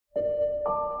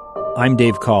I'm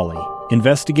Dave Cawley,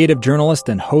 investigative journalist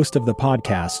and host of the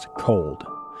podcast Cold.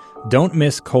 Don't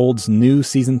miss Cold's new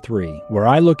Season 3, where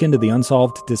I look into the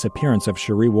unsolved disappearance of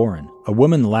Cherie Warren, a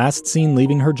woman last seen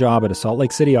leaving her job at a Salt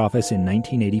Lake City office in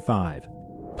 1985.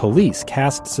 Police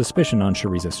cast suspicion on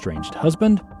Cherie's estranged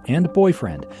husband and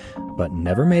boyfriend, but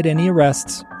never made any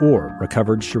arrests or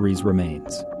recovered Cherie's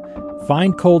remains.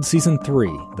 Find Cold Season 3,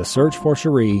 The Search for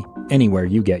Cherie, anywhere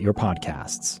you get your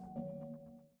podcasts.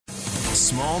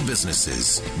 Small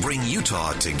businesses bring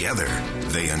Utah together.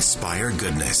 They inspire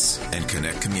goodness and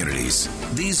connect communities.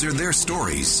 These are their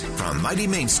stories from Mighty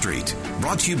Main Street,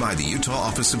 brought to you by the Utah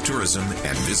Office of Tourism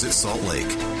and Visit Salt Lake.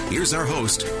 Here's our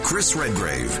host, Chris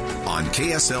Redgrave, on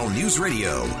KSL News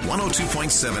Radio,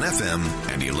 102.7 FM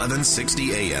and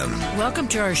 1160 AM. Welcome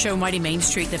to our show, Mighty Main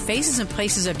Street, the faces and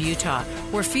places of Utah.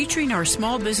 We're featuring our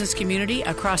small business community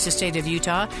across the state of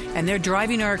Utah, and they're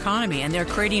driving our economy, and they're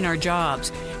creating our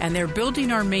jobs, and they're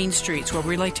building our main streets where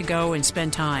we like to go and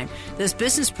spend time. This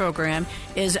business program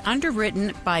is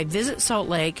underwritten by Visit Salt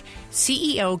Lake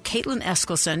CEO Caitlin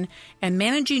Eskelson and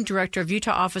Managing Director of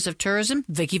Utah Office of Tourism,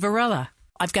 Vicki Varela.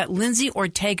 I've got Lindsay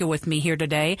Ortega with me here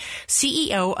today,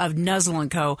 CEO of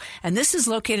Nuzzles Co, and this is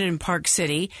located in Park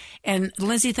City. And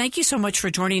Lindsay, thank you so much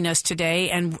for joining us today,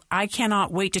 and I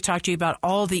cannot wait to talk to you about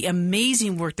all the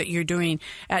amazing work that you're doing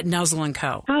at Nuzzles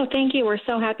Co. Oh, thank you. We're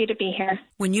so happy to be here.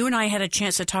 When you and I had a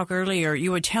chance to talk earlier,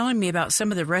 you were telling me about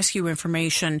some of the rescue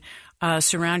information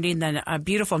surrounding the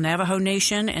beautiful Navajo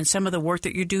Nation and some of the work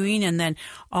that you're doing, and then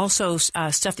also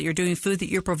stuff that you're doing, food that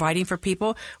you're providing for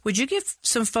people. Would you give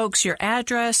some folks your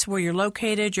address, where you're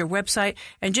located, your website,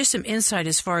 and just some insight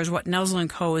as far as what Nuzzles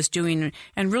Co is doing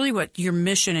and really what your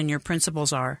mission and your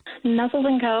principles are?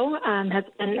 Nuzzles Co has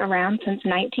been around since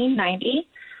 1990.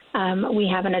 We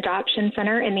have an adoption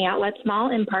center in the Outlets Mall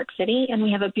in Park City, and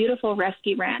we have a beautiful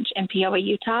rescue ranch in Peoria,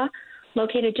 Utah,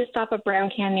 located just off of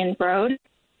Brown Canyon Road.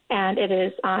 And it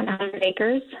is on 100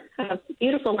 acres of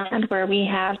beautiful land where we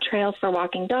have trails for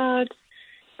walking dogs,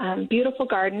 beautiful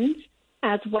gardens,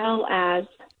 as well as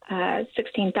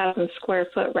 16,000 square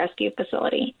foot rescue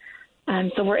facility.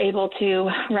 So we're able to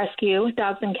rescue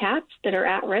dogs and cats that are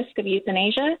at risk of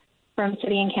euthanasia from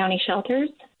city and county shelters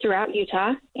throughout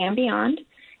Utah and beyond,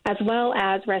 as well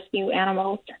as rescue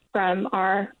animals from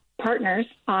our partners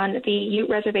on the Ute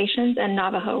reservations and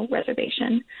Navajo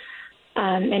reservation.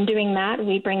 In doing that,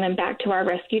 we bring them back to our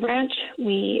rescue ranch.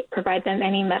 We provide them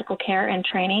any medical care and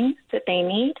training that they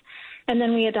need, and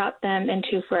then we adopt them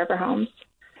into forever homes.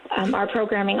 Our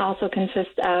programming also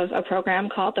consists of a program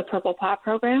called the Purple Paw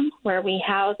Program, where we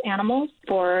house animals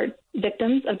for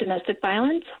victims of domestic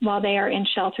violence while they are in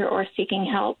shelter or seeking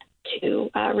help to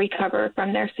recover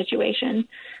from their situation.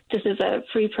 This is a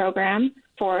free program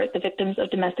for the victims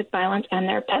of domestic violence and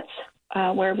their pets,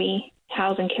 where we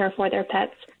house and care for their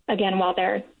pets, again, while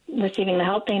they're receiving the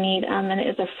help they need, and it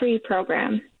is a free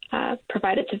program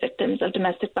provided to victims of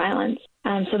domestic violence.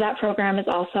 So that program is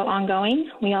also ongoing.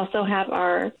 We also have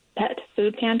our pet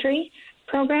food pantry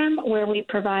program, where we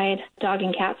provide dog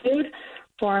and cat food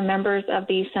for members of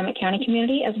the Summit County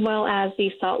community, as well as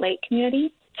the Salt Lake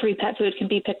community. Free pet food can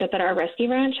be picked up at our rescue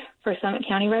ranch for Summit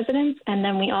County residents, and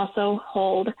then we also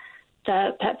hold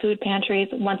the pet food pantries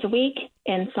once a week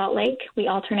in Salt Lake. We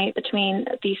alternate between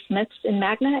the Smiths in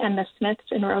Magna and the Smiths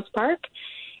in Rose Park,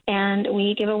 and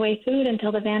we give away food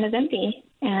until the van is empty.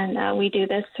 And we do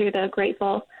this through the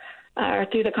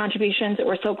through the contributions that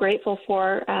we're so grateful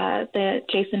for the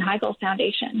Jason Heigl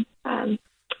Foundation.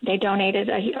 They donated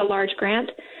a large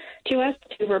grant to us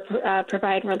to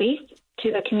provide relief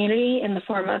to the community in the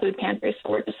form of food pantries. So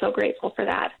we're just so grateful for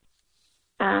that.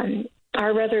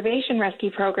 Our reservation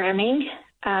rescue programming,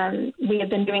 we have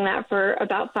been doing that for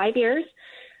about 5 years,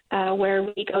 where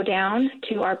we go down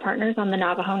to our partners on the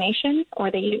Navajo Nation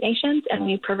or the Ute Nations, and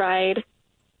we provide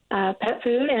pet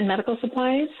food and medical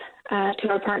supplies to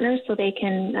our partners so they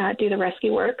can do the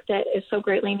rescue work that is so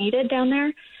greatly needed down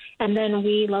there. And then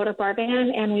we load up our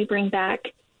van and we bring back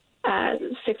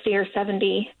 60 or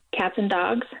 70 cats and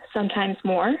dogs, sometimes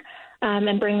more,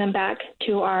 and bring them back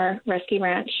to our rescue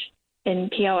ranch in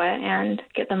Peoria and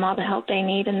get them all the help they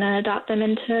need, and then adopt them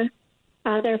into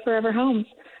their forever homes.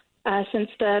 Since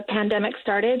the pandemic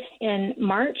started in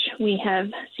March, we have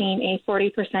seen a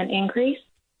 40% increase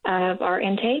of our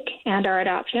intake and our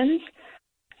adoptions.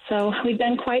 So we've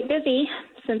been quite busy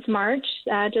since March,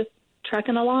 just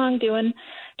trucking along,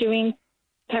 doing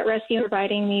pet rescue,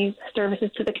 providing these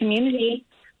services to the community,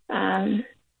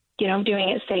 doing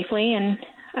it safely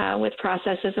and with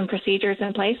processes and procedures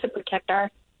in place to protect our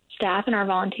staff and our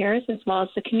volunteers, as well as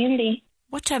the community.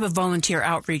 What type of volunteer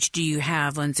outreach do you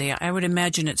have, Lindsay? I would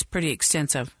imagine it's pretty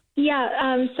extensive.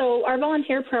 Yeah, so our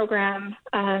volunteer program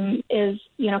is,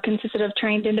 consisted of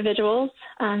trained individuals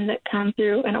that come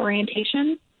through an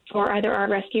orientation for either our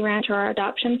rescue ranch or our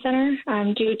adoption center.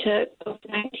 Due to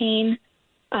COVID-19,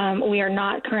 we are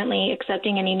not currently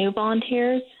accepting any new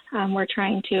volunteers. We're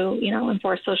trying to,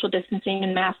 enforce social distancing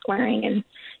and mask wearing and,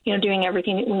 doing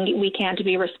everything we can to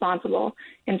be responsible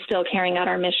and still carrying out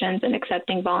our missions and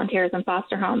accepting volunteers in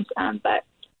foster homes, but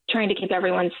trying to keep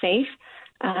everyone safe.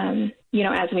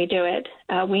 As we do it.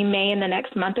 We may in the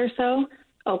next month or so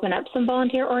open up some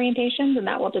volunteer orientations, and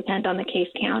that will depend on the case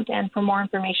count. And for more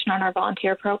information on our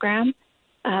volunteer program,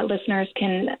 listeners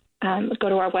can go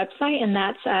to our website, and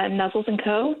that's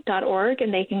nuzzlesco.org,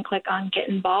 and they can click on Get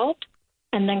Involved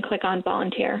and then click on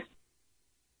Volunteer.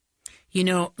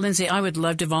 Lindsay, I would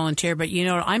love to volunteer, but,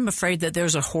 I'm afraid that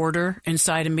there's a hoarder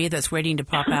inside of me that's waiting to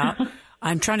pop out.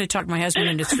 I'm trying to talk my husband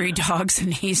into 3 dogs,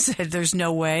 and he said there's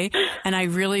no way. And I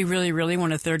really, really, really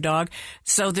want a 3rd dog.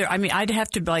 So I'd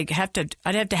have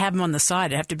to have him on the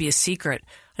side. It'd have to be a secret.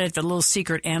 I'd have a little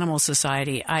secret animal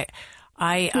society. I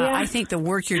think the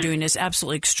work you're doing is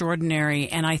absolutely extraordinary,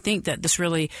 and I think that this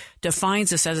really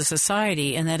defines us as a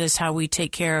society, and that is how we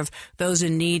take care of those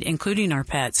in need, including our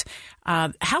pets.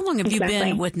 How long have you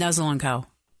been with Nuzzle Co?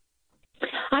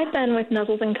 I've been with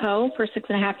Nuzzles Co. for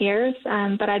 6.5 years,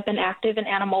 but I've been active in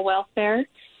animal welfare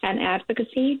and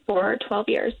advocacy for 12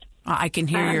 years. I can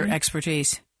hear your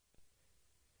expertise.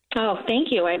 Oh,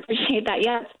 thank you. I appreciate that.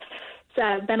 Yes,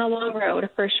 it's been a long road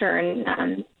for sure.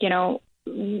 And,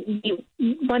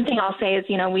 one thing I'll say is,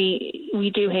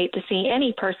 we do hate to see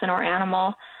any person or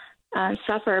animal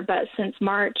suffer, but since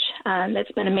March,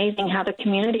 it's been amazing how the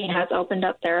community has opened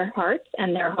up their hearts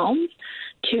and their homes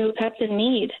to pets in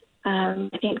need. I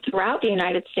think throughout the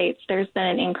United States, there's been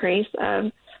an increase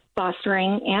of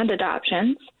fostering and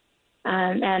adoptions.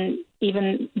 And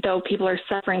even though people are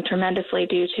suffering tremendously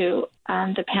due to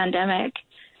the pandemic,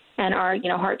 and our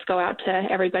hearts go out to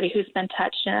everybody who's been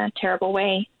touched in a terrible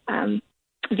way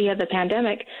via the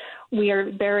pandemic, we are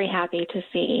very happy to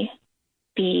see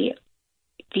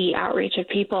the outreach of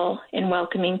people in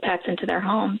welcoming pets into their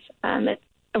homes. It's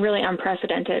really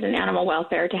unprecedented in animal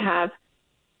welfare to have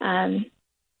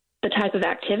the type of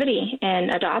activity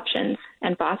and adoptions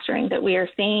and fostering that we are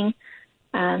seeing.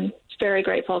 Very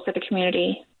grateful for the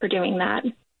community for doing that.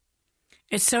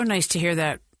 It's so nice to hear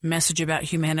that message about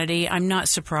humanity. I'm not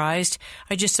surprised.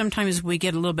 Sometimes we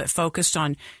get a little bit focused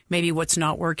on maybe what's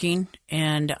not working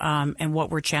and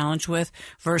what we're challenged with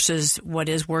versus what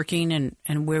is working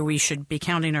and where we should be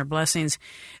counting our blessings.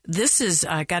 This has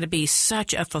got to be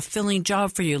such a fulfilling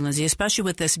job for you, Lindsay, especially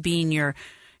with this being your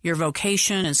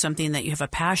vocation and something that you have a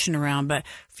passion around. But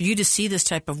for you to see this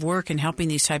type of work and helping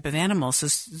these type of animals,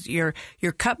 your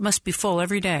cup must be full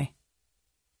every day.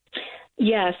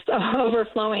 Yes,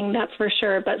 overflowing, that's for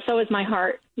sure. But so is my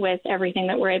heart with everything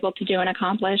that we're able to do and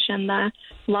accomplish and the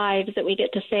lives that we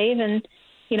get to save. And,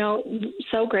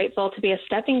 so grateful to be a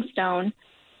stepping stone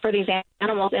for these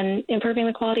animals and improving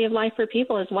the quality of life for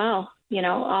people as well.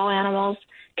 All animals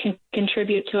can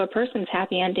contribute to a person's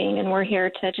happy ending, and we're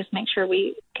here to just make sure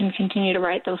we can continue to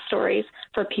write those stories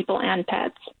for people and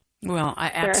pets. Well, I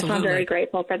absolutely. So I'm very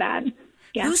grateful for that.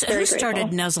 Yeah, who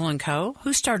started Nuzzle Co?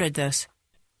 Who started this?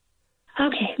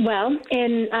 Okay, well,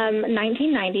 in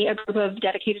 1990, a group of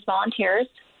dedicated volunteers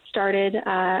started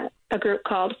a group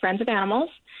called Friends of Animals,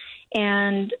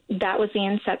 and that was the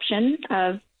inception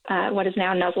of what is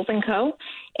now Nuzzles Co.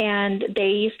 And they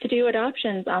used to do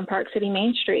adoptions on Park City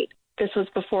Main Street. This was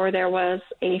before there was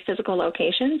a physical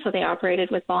location, so they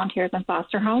operated with volunteers in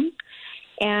foster homes.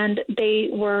 And they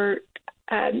were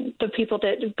the people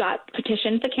that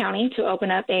petitioned the county to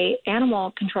open up a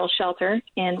animal control shelter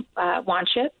in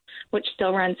Wanship, which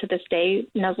still runs to this day.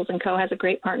 Nuzzles Co. has a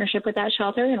great partnership with that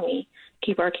shelter, and we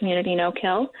keep our community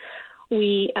no-kill.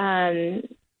 We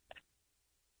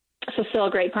so still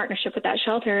a great partnership with that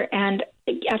shelter. And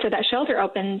after that shelter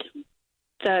opened,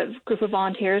 the group of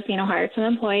volunteers, hired some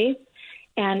employees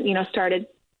and, started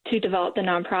to develop the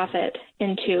nonprofit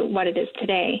into what it is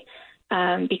today,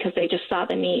 because they just saw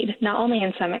the need, not only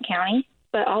in Summit County,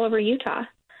 but all over Utah.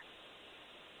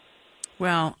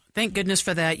 Well, thank goodness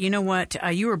for that. You know what?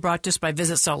 You were brought to us by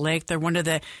Visit Salt Lake. They're one of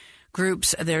the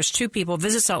groups. There's 2 people,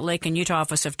 Visit Salt Lake and Utah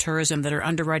Office of Tourism, that are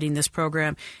underwriting this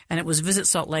program. And it was Visit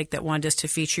Salt Lake that wanted us to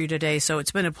feature you today. So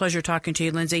it's been a pleasure talking to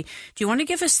you, Lindsay. Do you want to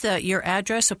give us your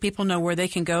address so people know where they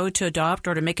can go to adopt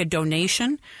or to make a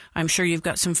donation? I'm sure you've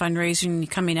got some fundraising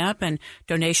coming up, and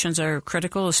donations are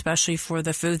critical, especially for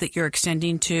the food that you're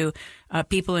extending to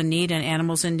people in need and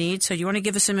animals in need. So do you want to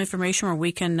give us some information where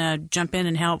we can jump in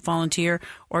and help volunteer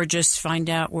or just find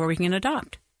out where we can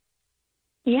adopt?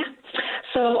 Yeah.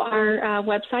 So our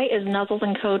website is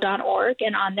nuzzlesco.org,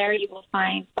 and on there you will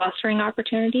find fostering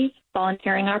opportunities,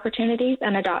 volunteering opportunities,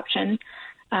 and adoption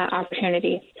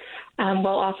opportunities. We'll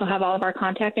also have all of our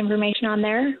contact information on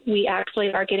there. We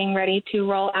actually are getting ready to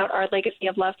roll out our Legacy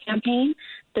of Love campaign.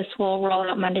 This will roll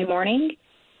out Monday morning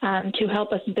to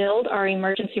help us build our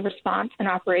emergency response and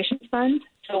operations fund,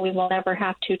 so we will never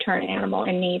have to turn an animal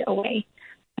in need away.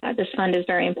 This fund is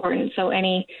very important, so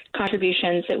any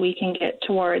contributions that we can get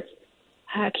towards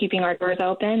keeping our doors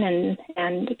open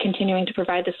and continuing to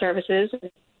provide the services,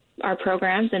 our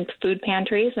programs and food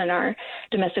pantries and our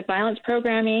domestic violence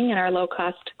programming and our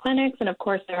low-cost clinics and, of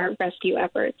course, our rescue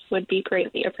efforts would be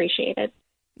greatly appreciated.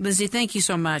 Lindsay, thank you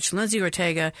so much. Lindsay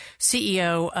Ortega,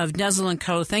 CEO of Nuzzles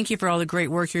Co. Thank you for all the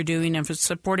great work you're doing and for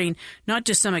supporting not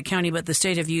just Summit County but the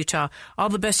state of Utah. All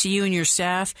the best to you and your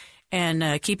staff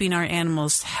and keeping our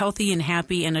animals healthy and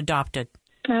happy and adopted.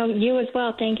 You as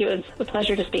well. Thank you. It's a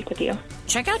pleasure to speak with you.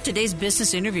 Check out today's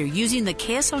business interview using the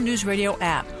KSL News Radio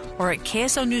app or at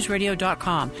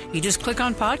kslnewsradio.com. You just click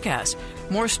on podcast.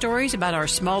 More stories about our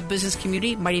small business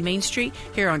community, Mighty Main Street,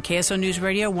 here on KSL News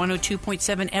Radio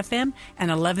 102.7 FM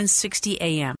and 1160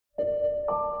 AM.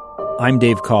 I'm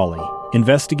Dave Cawley,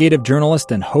 investigative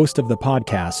journalist and host of the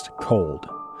podcast Cold.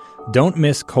 Don't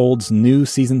miss Cold's new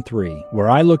Season 3, where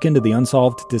I look into the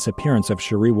unsolved disappearance of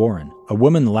Cherie Warren, a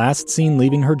woman last seen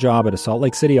leaving her job at a Salt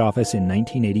Lake City office in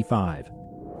 1985.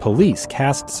 Police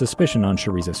cast suspicion on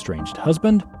Cherie's estranged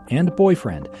husband and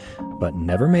boyfriend, but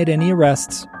never made any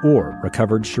arrests or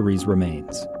recovered Cherie's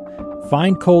remains.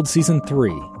 Find Cold Season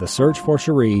 3, The Search for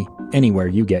Cherie, anywhere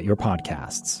you get your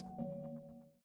podcasts.